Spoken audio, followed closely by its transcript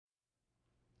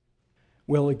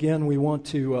Well, again, we want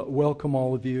to welcome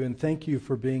all of you and thank you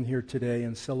for being here today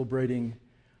and celebrating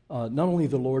not only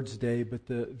the Lord's Day, but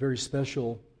the very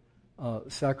special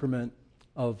sacrament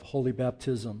of Holy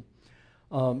Baptism.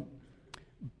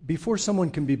 Before someone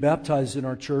can be baptized in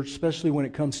our church, especially when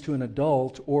it comes to an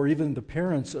adult or even the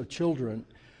parents of children,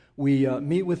 we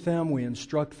meet with them, we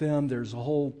instruct them. There's a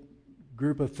whole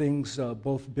group of things,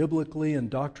 both biblically and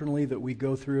doctrinally, that we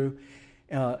go through.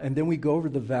 And then we go over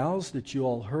the vows that you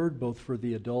all heard, both for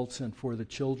the adults and for the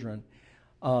children.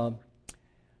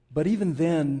 But even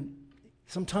then,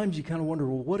 sometimes you kind of wonder,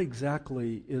 well, what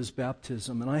exactly is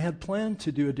baptism? And I had planned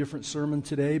to do a different sermon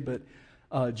today, but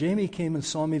Jamie came and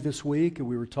saw me this week, and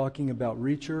we were talking about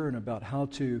Reacher and about how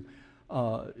to,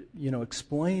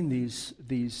 explain these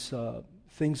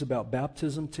things about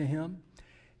baptism to him.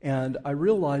 And I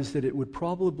realized that it would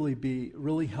probably be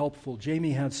really helpful.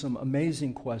 Jamie had some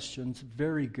amazing questions,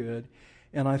 very good.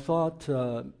 And I thought,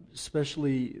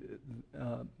 especially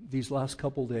these last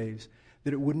couple days,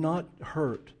 that it would not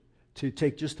hurt to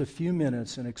take just a few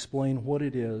minutes and explain what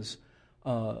it is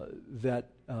that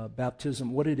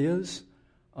baptism, what it is,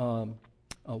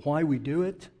 why we do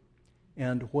it,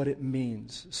 and what it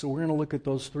means. So we're going to look at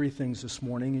those three things this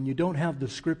morning. And you don't have the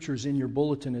scriptures in your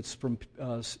bulletin. It's from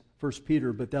 1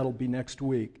 Peter, but that'll be next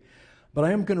week. But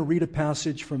I am going to read a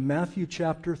passage from Matthew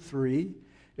chapter 3.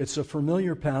 It's a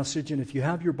familiar passage, and if you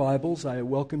have your Bibles, I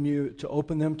welcome you to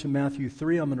open them to Matthew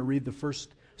 3. I'm going to read the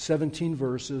first 17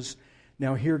 verses.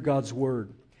 Now hear God's word.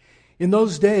 In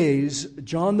those days,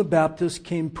 John the Baptist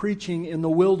came preaching in the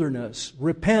wilderness,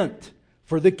 "Repent,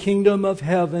 for the kingdom of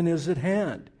heaven is at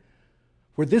hand.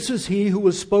 For this is he who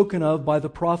was spoken of by the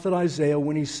prophet Isaiah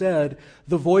when he said,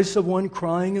 'The voice of one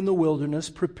crying in the wilderness,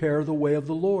 prepare the way of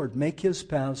the Lord, make his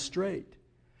paths straight.'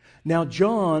 Now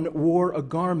John wore a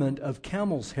garment of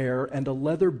camel's hair and a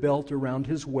leather belt around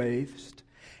his waist,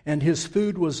 and his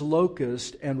food was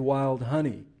locust and wild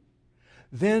honey.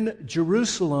 Then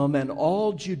Jerusalem and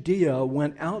all Judea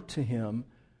went out to him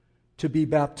to be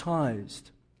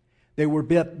baptized. They were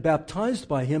baptized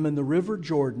by him in the river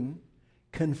Jordan,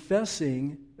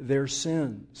 confessing their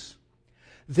sins.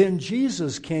 Then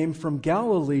Jesus came from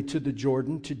Galilee to the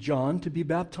Jordan to John to be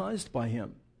baptized by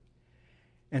him.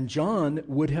 And John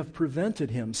would have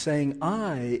prevented him, saying,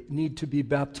 'I need to be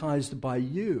baptized by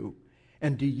you,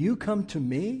 and do you come to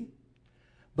me?'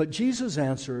 But Jesus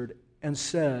answered and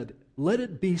said, 'Let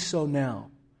it be so now,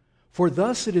 for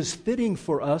thus it is fitting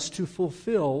for us to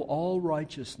fulfill all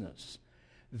righteousness.'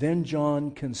 Then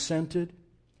John consented.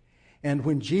 And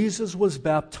when Jesus was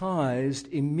baptized,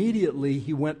 immediately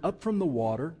he went up from the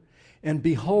water, and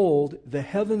behold, the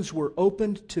heavens were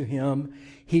opened to him.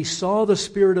 He saw the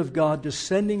Spirit of God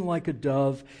descending like a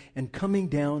dove and coming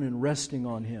down and resting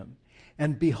on him.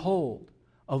 And behold,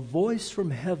 a voice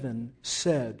from heaven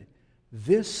said,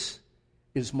 'This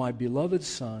is my beloved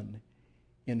Son,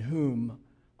 in whom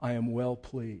I am well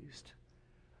pleased.'"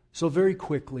 So very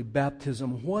quickly,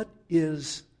 baptism. What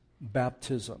is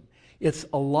baptism? It's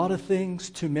a lot of things,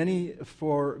 too many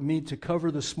for me to cover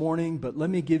this morning, but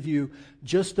let me give you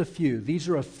just a few. These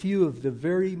are a few of the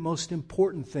very most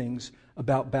important things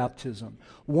about baptism.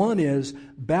 One is,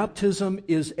 baptism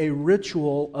is a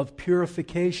ritual of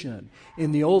purification.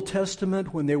 In the Old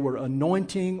Testament, when they were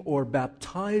anointing or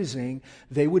baptizing,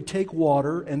 they would take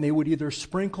water and they would either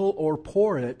sprinkle or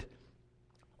pour it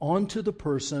onto the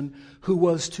person who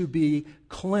was to be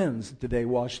cleansed. They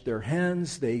washed their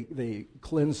hands, they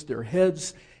cleansed their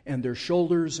heads and their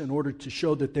shoulders in order to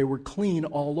show that they were clean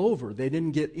all over. They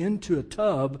didn't get into a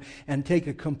tub and take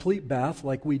a complete bath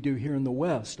like we do here in the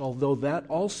West, although that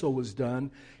also was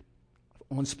done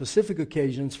on specific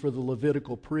occasions for the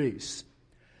Levitical priests.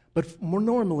 But more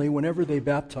normally, whenever they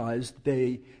baptized,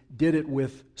 they did it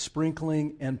with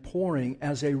sprinkling and pouring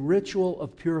as a ritual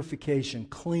of purification,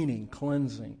 cleaning,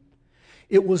 cleansing.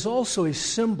 It was also a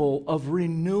symbol of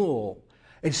renewal,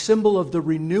 a symbol of the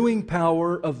renewing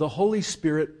power of the Holy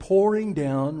Spirit pouring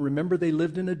down. Remember, they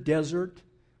lived in a desert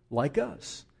like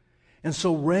us. And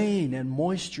so rain and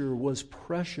moisture was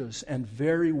precious and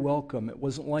very welcome. It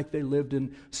wasn't like they lived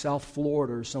in South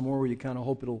Florida or somewhere where you kind of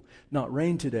hope it'll not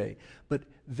rain today. But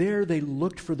there they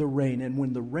looked for the rain. And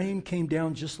when the rain came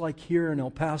down, just like here in El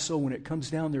Paso, when it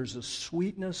comes down, there's a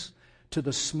sweetness to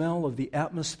the smell of the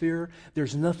atmosphere.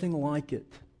 There's nothing like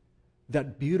it.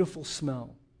 That beautiful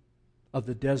smell of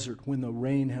the desert when the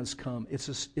rain has come. It's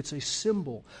a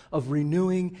symbol of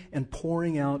renewing and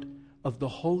pouring out of the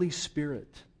Holy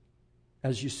Spirit.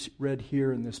 As you read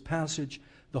here in this passage,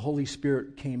 the Holy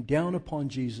Spirit came down upon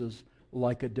Jesus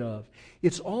like a dove.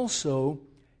 It's also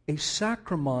a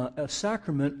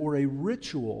sacrament or a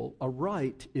ritual, a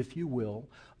rite, if you will,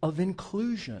 of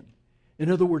inclusion. In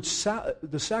other words,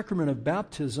 the sacrament of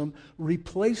baptism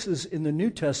replaces in the New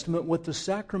Testament what the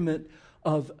sacrament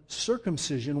of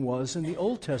circumcision was in the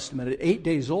Old Testament. At 8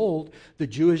 days old, the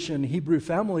Jewish and Hebrew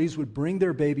families would bring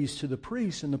their babies to the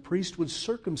priest, and the priest would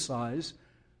circumcise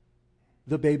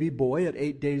the baby boy at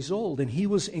 8 days old. And he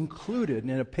was included.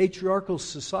 And in a patriarchal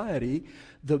society,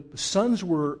 the sons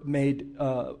were made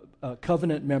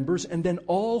covenant members, and then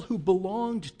all who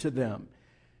belonged to them,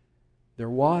 their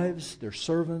wives, their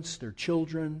servants, their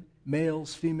children,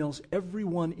 males, females,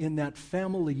 everyone in that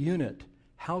family unit,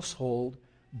 household,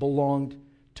 belonged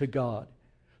to God.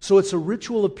 So it's a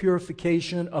ritual of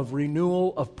purification, of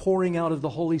renewal, of pouring out of the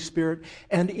Holy Spirit,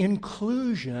 and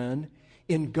inclusion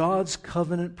in God's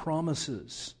covenant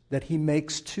promises that He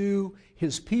makes to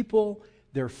His people,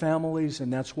 their families,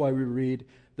 and that's why we read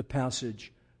the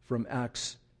passage from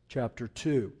Acts chapter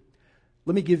 2.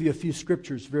 Let me give you a few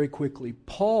scriptures very quickly.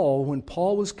 When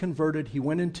Paul was converted, he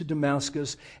went into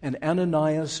Damascus, and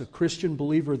Ananias, a Christian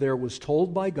believer there, was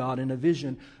told by God in a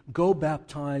vision, go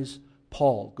baptize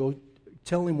Paul. Go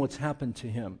tell him what's happened to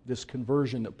him, this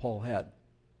conversion that Paul had.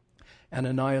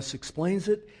 Ananias explains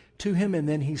it to him, and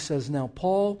then he says, now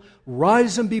Paul,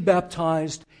 rise and be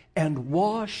baptized and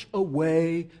wash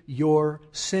away your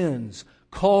sins,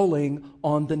 calling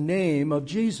on the name of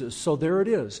Jesus. So there it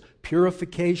is.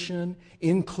 Purification,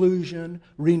 inclusion,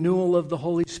 renewal of the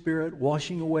Holy Spirit,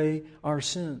 washing away our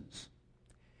sins.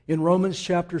 In Romans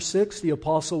chapter 6, the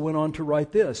apostle went on to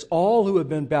write this. All who have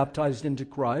been baptized into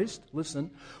Christ,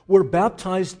 listen, were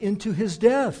baptized into His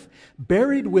death,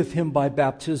 buried with Him by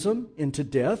baptism into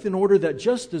death, in order that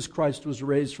just as Christ was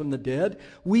raised from the dead,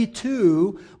 we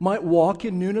too might walk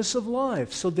in newness of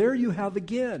life. So there you have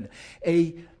again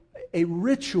a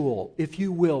ritual, if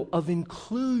you will, of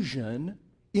inclusion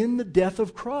in the death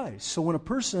of Christ. So when a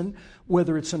person,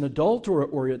 whether it's an adult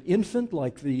or an infant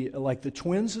like the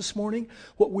twins this morning,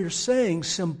 what we're saying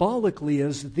symbolically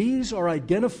is these are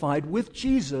identified with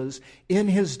Jesus in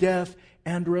His death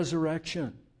and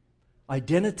resurrection.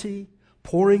 Identity,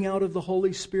 pouring out of the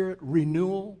Holy Spirit,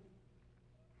 renewal.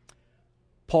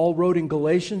 Paul wrote in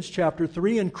Galatians chapter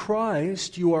 3, in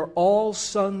Christ you are all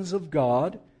sons of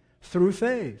God through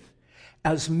faith.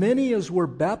 As many as were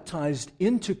baptized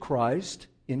into Christ,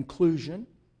 inclusion,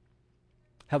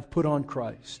 have put on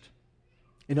Christ.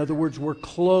 In other words, we're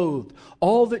clothed.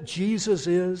 All that Jesus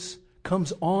is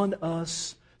comes on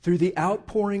us through the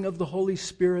outpouring of the Holy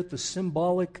Spirit, the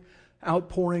symbolic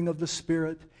outpouring of the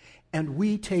Spirit, and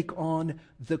we take on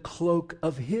the cloak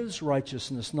of His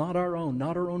righteousness, not our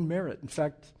own merit. In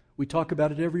fact, we talk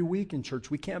about it every week in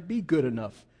church. We can't be good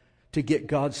enough to get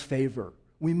God's favor.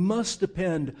 We must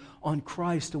depend on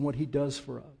Christ and what He does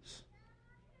for us.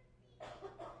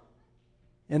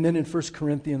 And then in 1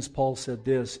 Corinthians, Paul said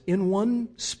this, in one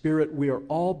Spirit we are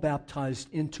all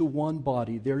baptized into one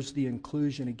body. There's the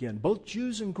inclusion again. Both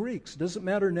Jews and Greeks. It doesn't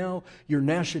matter now your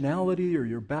nationality or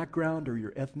your background or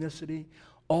your ethnicity.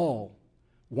 All,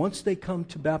 once they come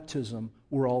to baptism,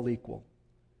 we're all equal.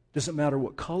 Doesn't matter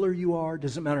what color you are,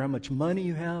 doesn't matter how much money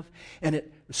you have, and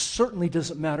it certainly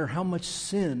doesn't matter how much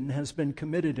sin has been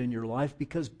committed in your life,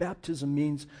 because baptism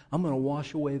means I'm going to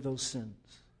wash away those sins.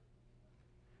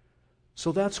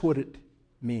 So that's what it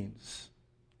means.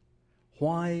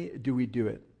 Why do we do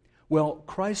it? Well,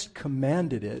 Christ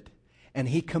commanded it, and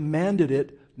He commanded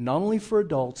it not only for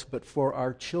adults, but for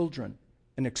our children.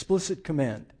 An explicit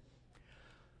command.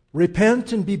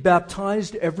 Repent and be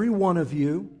baptized, every one of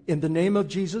you, in the name of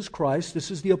Jesus Christ. This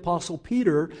is the Apostle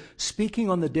Peter speaking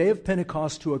on the day of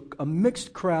Pentecost to a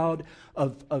mixed crowd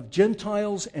of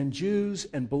Gentiles and Jews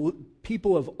and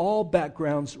people of all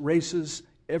backgrounds, races,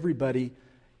 everybody.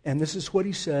 And this is what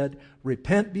he said,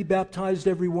 repent, be baptized,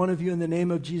 every one of you, in the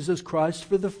name of Jesus Christ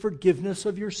for the forgiveness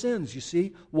of your sins. You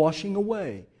see, washing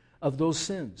away of those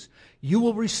sins. You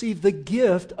will receive the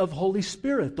gift of Holy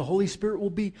Spirit. The Holy Spirit will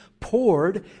be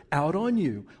poured out on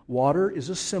you. Water is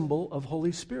a symbol of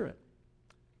Holy Spirit.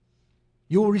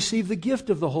 You will receive the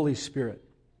gift of the Holy Spirit.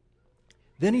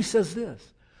 Then he says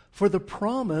this, for the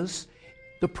promise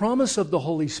of the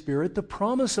Holy Spirit, the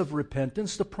promise of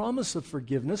repentance, the promise of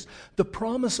forgiveness, the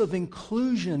promise of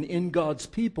inclusion in God's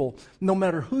people, no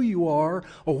matter who you are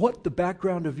or what the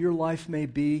background of your life may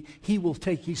be,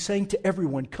 He's saying to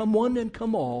everyone, come one and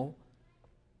come all.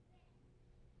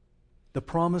 The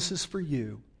promise is for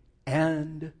you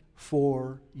and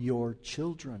for your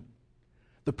children.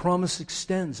 The promise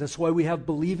extends. That's why we have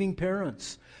believing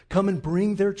parents come and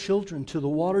bring their children to the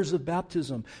waters of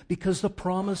baptism, because the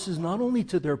promise is not only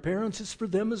to their parents, it's for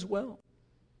them as well.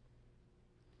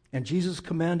 And Jesus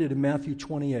commanded in Matthew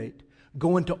 28,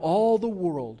 go into all the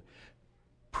world,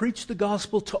 Preach the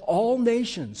gospel to all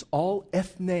nations, all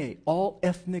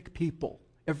ethnic people,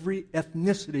 every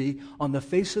ethnicity on the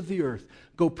face of the earth.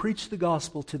 Go preach the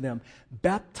gospel to them.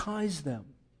 Baptize them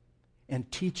and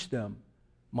teach them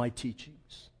my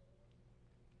teachings.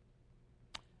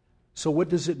 So what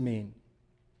does it mean?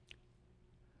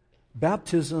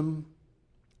 Baptism,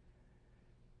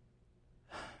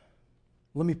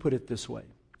 let me put it this way.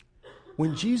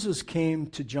 When Jesus came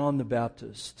to John the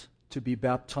Baptist to be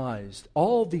baptized,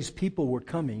 all these people were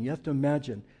coming. You have to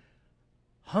imagine,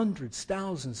 hundreds,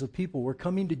 thousands of people were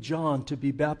coming to John to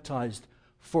be baptized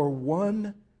for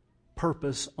one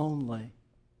purpose only: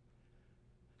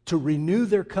 to renew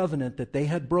their covenant that they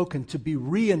had broken, to be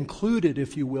re-included,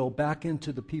 if you will, back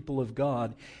into the people of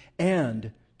God,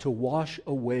 and to wash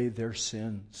away their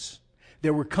sins. They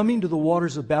were coming to the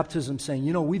waters of baptism saying,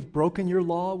 you know, we've broken your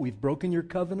law, we've broken your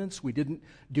covenants, we didn't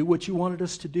do what you wanted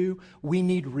us to do. We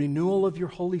need renewal of your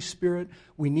Holy Spirit.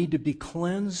 We need to be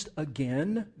cleansed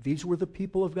again. These were the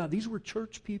people of God. These were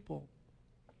church people.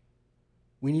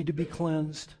 We need to be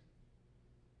cleansed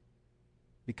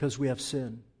because we have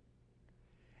sin.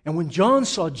 And when John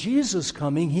saw Jesus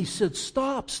coming, he said,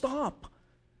 stop.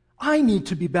 I need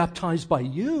to be baptized by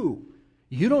you.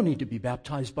 You don't need to be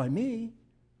baptized by me.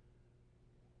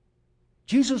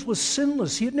 Jesus was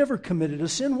sinless. He had never committed a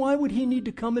sin. Why would he need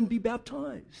to come and be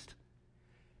baptized?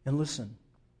 And listen,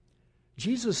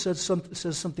 Jesus says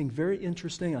something very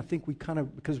interesting. I think we kind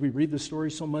of, because we read the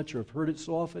story so much or have heard it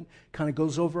so often, kind of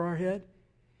goes over our head.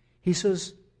 He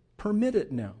says, permit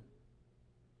it now.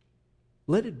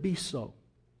 Let it be so.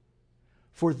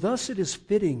 For thus it is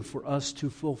fitting for us to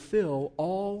fulfill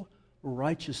all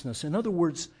righteousness. In other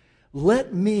words,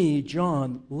 let me,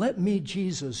 John, let me,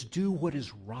 Jesus, do what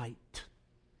is right.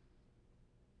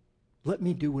 Let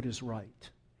me do what is right.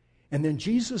 And then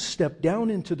Jesus stepped down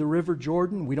into the River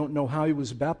Jordan. We don't know how he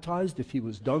was baptized, if he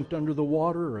was dunked under the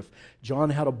water, or if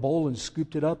John had a bowl and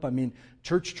scooped it up. I mean,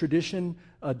 church tradition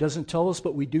doesn't tell us,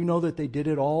 but we do know that they did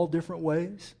it all different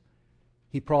ways.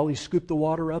 He probably scooped the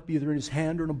water up either in his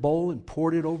hand or in a bowl and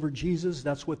poured it over Jesus.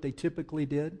 That's what they typically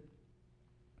did.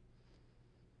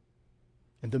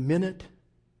 And the minute,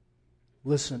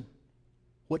 listen,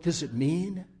 what does it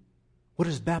mean? What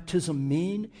does baptism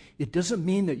mean? It doesn't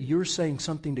mean that you're saying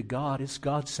something to God. It's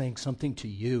God saying something to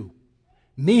you.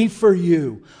 Me for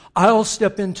you. I'll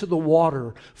step into the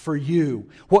water for you.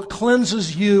 What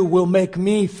cleanses you will make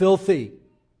me filthy.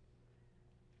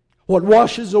 What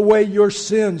washes away your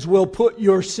sins will put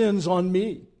your sins on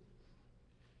me.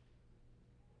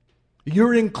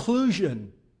 Your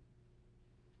inclusion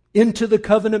into the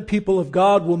covenant people of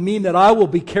God will mean that I will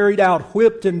be carried out,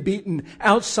 whipped and beaten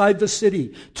outside the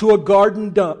city to a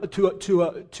garden dump, to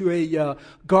a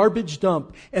garbage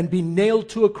dump, and be nailed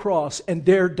to a cross and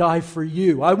there die for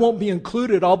you. I won't be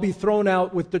included. I'll be thrown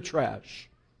out with the trash.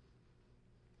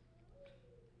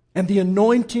 And the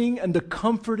anointing and the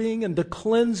comforting and the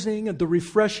cleansing and the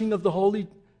refreshing of the Holy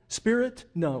Spirit?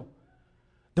 No.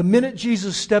 The minute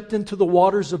Jesus stepped into the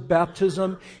waters of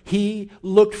baptism, he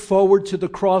looked forward to the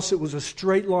cross. It was a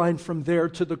straight line from there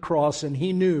to the cross, and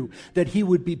he knew that he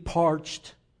would be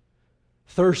parched,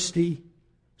 thirsty,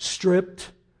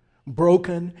 stripped,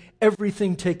 broken,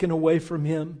 everything taken away from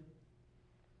him,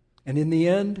 and in the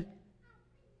end,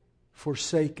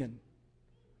 forsaken.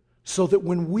 So that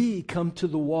when we come to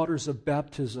the waters of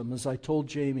baptism, as I told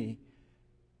Jamie,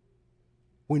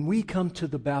 when we come to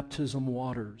the baptism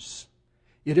waters,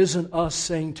 it isn't us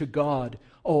saying to God,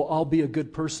 oh, I'll be a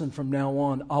good person from now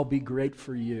on. I'll be great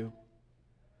for you.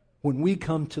 When we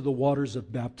come to the waters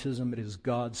of baptism, it is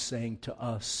God saying to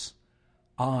us,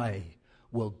 I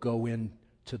will go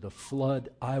into the flood.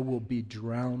 I will be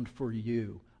drowned for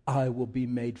you. I will be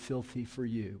made filthy for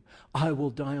you. I will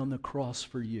die on the cross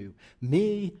for you.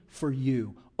 Me for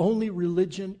you. Only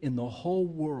religion in the whole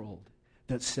world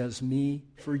that says me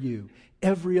for you.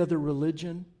 Every other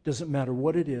religion, doesn't matter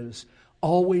what it is,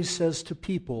 always says to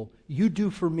people, you do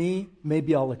for me,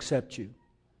 maybe I'll accept you.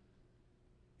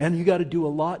 And you got to do a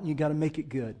lot and you got to make it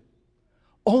good.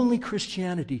 Only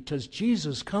Christianity does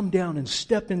Jesus come down and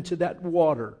step into that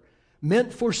water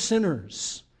meant for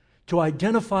sinners to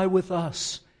identify with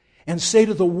us and say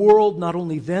to the world, not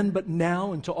only then but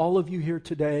now, and to all of you here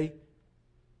today,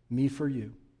 me for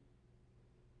you.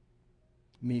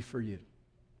 Me for you.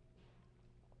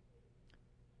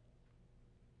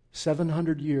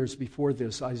 700 years before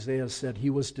this, Isaiah said he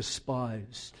was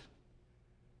despised.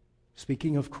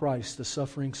 Speaking of Christ, the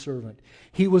suffering servant.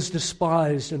 He was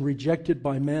despised and rejected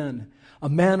by men, a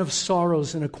man of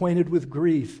sorrows and acquainted with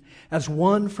grief. As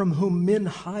one from whom men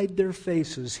hide their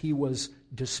faces, he was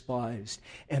despised,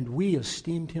 and we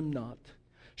esteemed him not.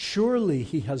 Surely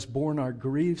he has borne our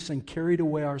griefs and carried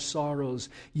away our sorrows.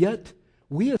 Yet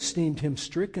we esteemed him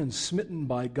stricken, smitten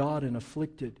by God, and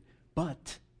afflicted.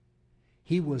 But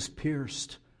he was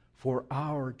pierced for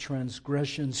our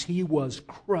transgressions. He was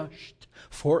crushed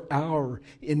for our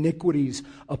iniquities.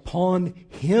 Upon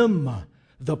him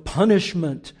the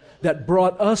punishment that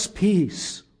brought us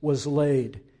peace was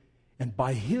laid, and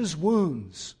by his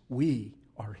wounds we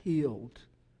are healed.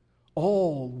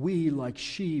 All we like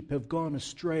sheep have gone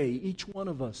astray, each one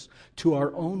of us to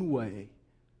our own way,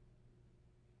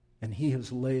 and he has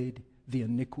laid the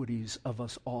iniquities of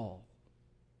us all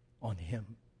on him.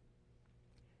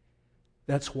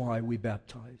 That's why we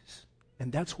baptize, and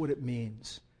that's what it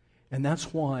means. And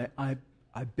that's why I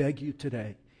beg you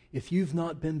today, if you've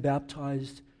not been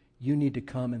baptized, you need to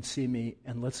come and see me,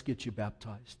 and let's get you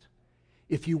baptized.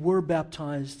 If you were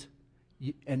baptized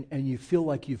and you feel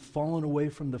like you've fallen away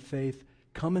from the faith,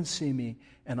 come and see me,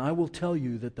 and I will tell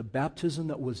you that the baptism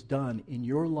that was done in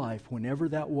your life, whenever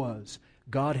that was,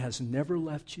 God has never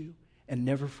left you and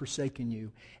never forsaken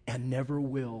you and never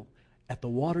will. At the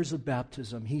waters of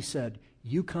baptism, he said,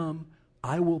 you come,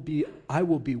 I will be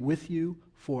with you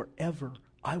forever.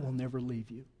 I will never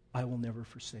leave you. I will never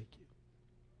forsake you.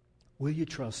 Will you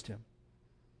trust him?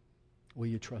 Will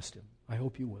you trust him? I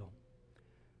hope you will.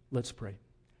 Let's pray.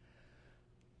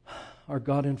 Our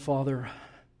God and Father,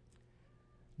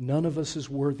 none of us is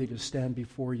worthy to stand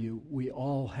before you. We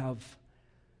all have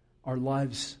our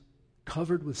lives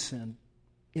covered with sin,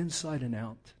 inside and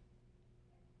out.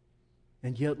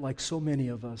 And yet, like so many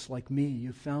of us, like me,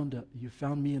 you found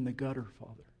me in the gutter,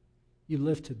 Father. You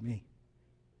lifted me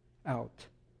out.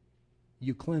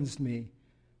 You cleansed me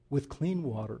with clean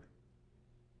water.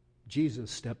 Jesus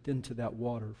stepped into that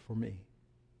water for me.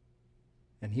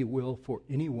 And he will for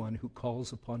anyone who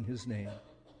calls upon his name.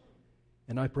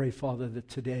 And I pray, Father, that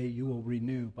today you will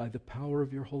renew by the power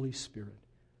of your Holy Spirit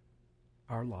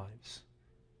our lives.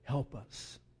 Help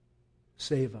us.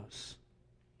 Save us.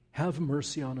 Have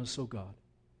mercy on us, O God,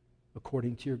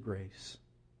 according to your grace.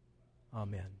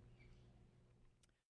 Amen.